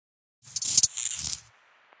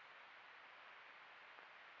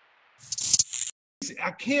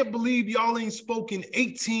I can't believe y'all ain't spoken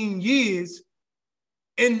 18 years.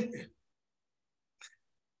 And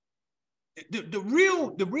the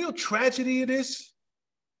real tragedy of this,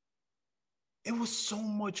 it was so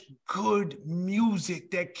much good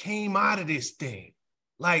music that came out of this thing.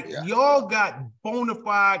 Like, y'all got bona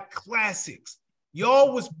fide classics.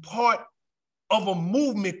 Y'all was part of a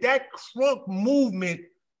movement, that crunk movement.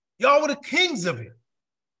 Y'all were the kings of it.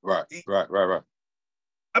 Right.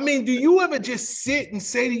 I mean, do you ever just sit and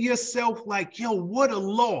say to yourself, like, yo, what a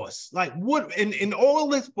loss? Like, what, and all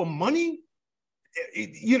this for money?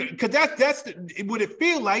 You know, because that's what it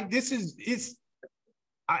feel like.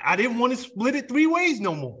 I didn't want to split it 3 ways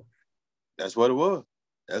no more. That's what it was.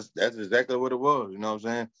 That's exactly what it was. You know what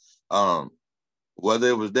I'm saying? Whether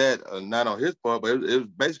it was that or not on his part, but it was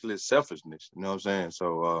basically selfishness. You know what I'm saying?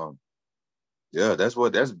 So yeah, that's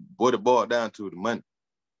what it boiled down to, the money.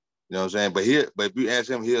 You know what I'm saying? But if you ask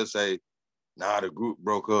him, he'll say, nah, the group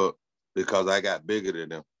broke up because I got bigger than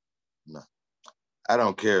them. No, I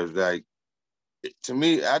don't care. It's like, to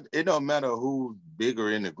me, it don't matter who's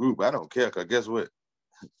bigger in the group. I don't care, because guess what?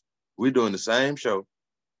 We're doing the same show,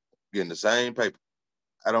 getting the same paper.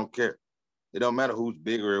 I don't care. It don't matter who's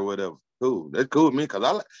bigger or whatever. Cool. That's cool with me,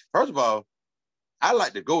 because first of all, I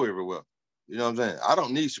like to go everywhere. You know what I'm saying? I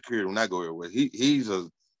don't need security when I go everywhere. He's a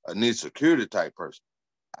need security type person.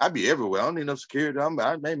 I be everywhere. I don't need no security.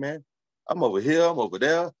 Hey man, I'm over here, I'm over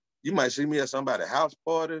there. You might see me at somebody's house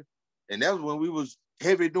party. And that was when we was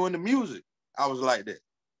heavy doing the music. I was like that.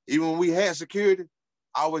 Even when we had security,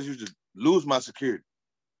 I always used to lose my security.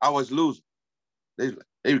 I always lose it.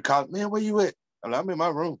 They would call, man, where you at? I'm like, I'm in my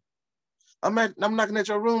room. I'm knocking at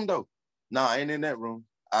your room though. Nah, I ain't in that room.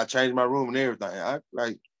 I changed my room and everything.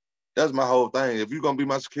 That's my whole thing. If you're gonna be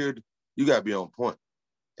my security, you gotta be on point.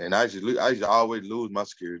 And I used to always lose my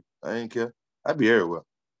security. I ain't care. I'd be everywhere.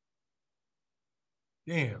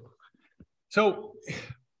 Damn. So,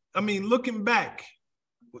 I mean, looking back,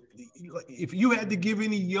 if you had to give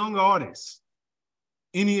any young artists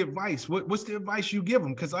any advice, what's the advice you give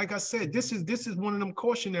them? Because like I said, this is one of them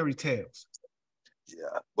cautionary tales.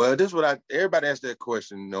 Yeah. Well, this is what everybody asks that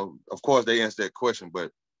question. You know, of course they answer that question,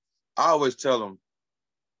 but I always tell them,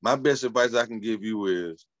 my best advice I can give you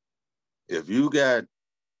is, if you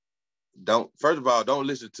first of all, don't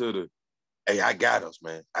listen to the, hey, I got us,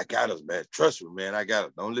 man. I got us, man. Trust me, man. I got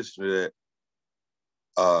it. Don't listen to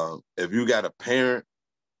that. If you got a parent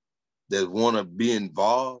that want to be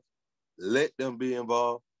involved, let them be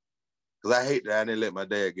involved. Because I hate that I didn't let my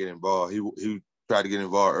dad get involved. He tried to get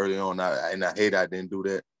involved early on, and I hate I didn't do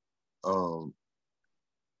that.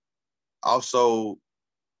 Also,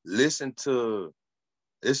 listen to,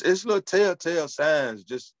 it's little telltale signs.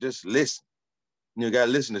 Just listen. You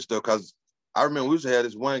gotta listen to stuff, because I remember we used to have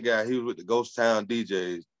this one guy. He was with the Ghost Town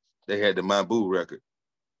DJs. They had the Mambo record.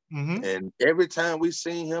 Mm-hmm. And every time we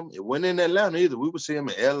seen him, it wasn't in Atlanta either. We would see him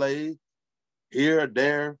in LA, here or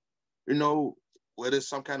there, you know, whether it's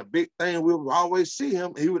some kind of big thing, we would always see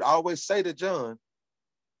him. He would always say to John,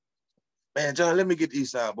 man, John, let me get the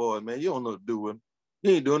Eastside Boyz, man. You don't know what to do with him.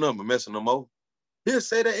 He ain't doing nothing but messing no more. He'll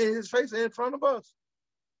say that in his face in front of us.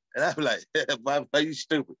 And I'm like, why you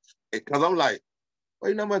stupid? Because I'm like, well,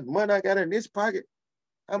 you know how much money I got in this pocket?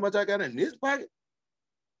 How much I got in this pocket?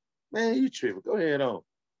 Man, you tripping. Go ahead on.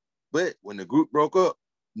 But when the group broke up,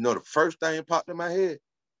 you know, the first thing popped in my head,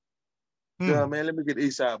 John, man, let me get the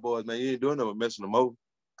Eastside Boyz, man. You ain't doing nothing but messing them over.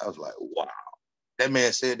 I was like, wow. That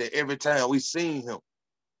man said that every time we seen him.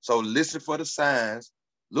 So listen for the signs,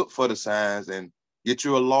 look for the signs, and get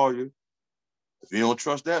you a lawyer. If you don't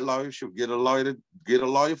trust that lawyer, you should get a lawyer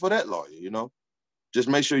for that lawyer, you know? Just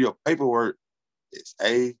make sure your paperwork is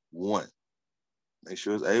A1. Make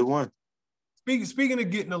sure it's A1. Speaking of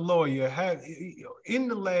getting a lawyer, in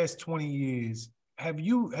the last 20 years, have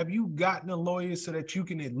you gotten a lawyer so that you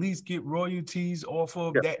can at least get royalties off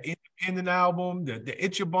of that independent album, the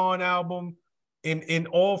Itchabon album, in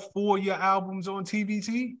all 4 of your albums on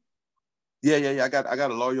TVT? Yeah. I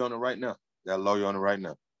got a lawyer on it right now. Got a lawyer on it right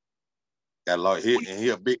now. Got a lawyer here,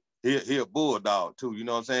 and he a bulldog too. You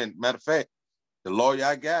know what I'm saying? Matter of fact, the lawyer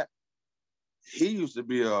I got, he used to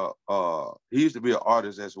be an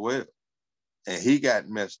artist as well, and he got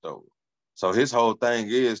messed over. So his whole thing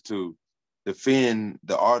is to defend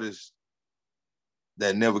the artists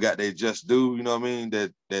that never got their just due. You know what I mean?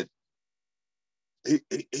 That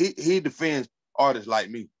he defends artists like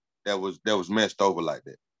me that was messed over like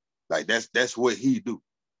that. Like that's what he do.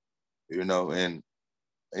 You know, and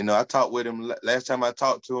you know, I talked with him last time I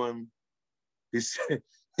talked to him.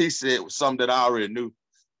 He said something that I already knew.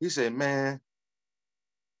 He said, man,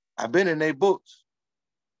 I've been in their books.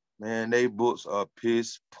 Man, they books are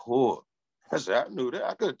piss poor. I said, I knew that.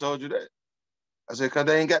 I could have told you that. I said, because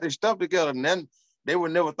they ain't got their stuff together. And then they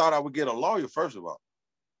would never thought I would get a lawyer, first of all.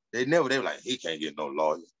 They were like, he can't get no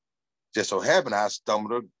lawyer. Just so happened I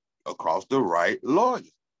stumbled across the right lawyer.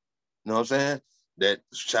 You know what I'm saying? That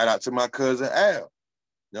shout out to my cousin Al.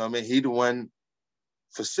 You know what I mean? He the one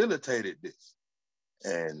facilitated this.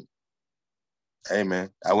 And hey man,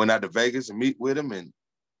 I went out to Vegas and meet with him, and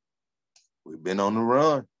we've been on the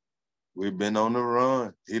run. We've been on the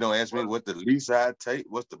run. He don't ask me what the least I take,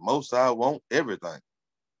 what's the most I want, everything.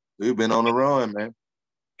 We've been on the run, man.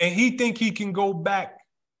 And he think he can go back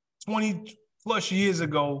 20 plus years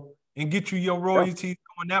ago and get you your royalties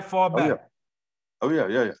going that far back. Oh yeah.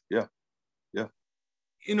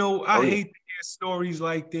 You know, I hate to hear stories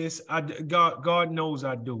like this. God knows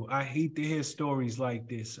I do. I hate to hear stories like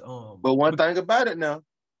this. But one thing about it now,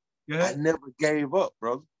 I never gave up,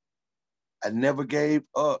 brother. I never gave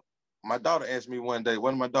up. My daughter asked me one day,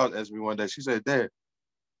 one of my daughters asked me one day, she said, Dad,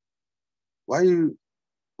 why you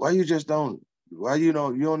don't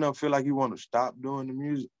ever feel like you want to stop doing the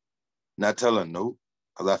music? And I tell her no,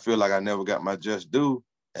 because I feel like I never got my just due,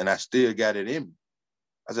 and I still got it in me.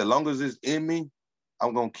 I said, as long as it's in me,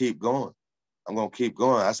 I'm gonna keep going. I'm gonna keep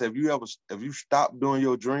going. I said, if you stop doing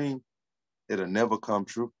your dream, it'll never come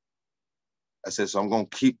true. I said, so I'm gonna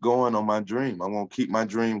keep going on my dream. I'm gonna keep my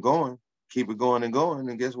dream going, keep it going and going.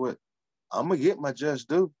 And guess what? I'm gonna get my just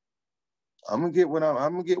due. I'm gonna get what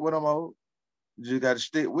I'm owed. You just gotta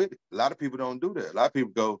stick with it. A lot of people don't do that. A lot of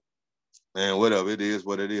people go, man, whatever, it is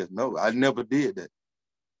what it is. No, I never did that.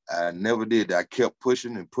 I never did that. I kept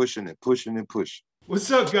pushing and pushing and pushing and pushing. What's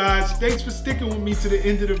up, guys? Thanks for sticking with me to the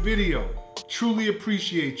end of the video. Truly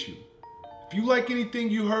appreciate you. If you like anything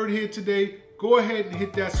you heard here today, go ahead and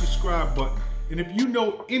hit that subscribe button. And if you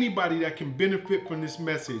know anybody that can benefit from this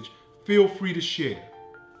message, feel free to share.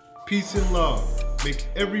 Peace and love. Make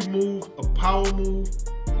every move a power move,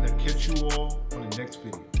 and I'll catch you all on the next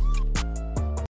video.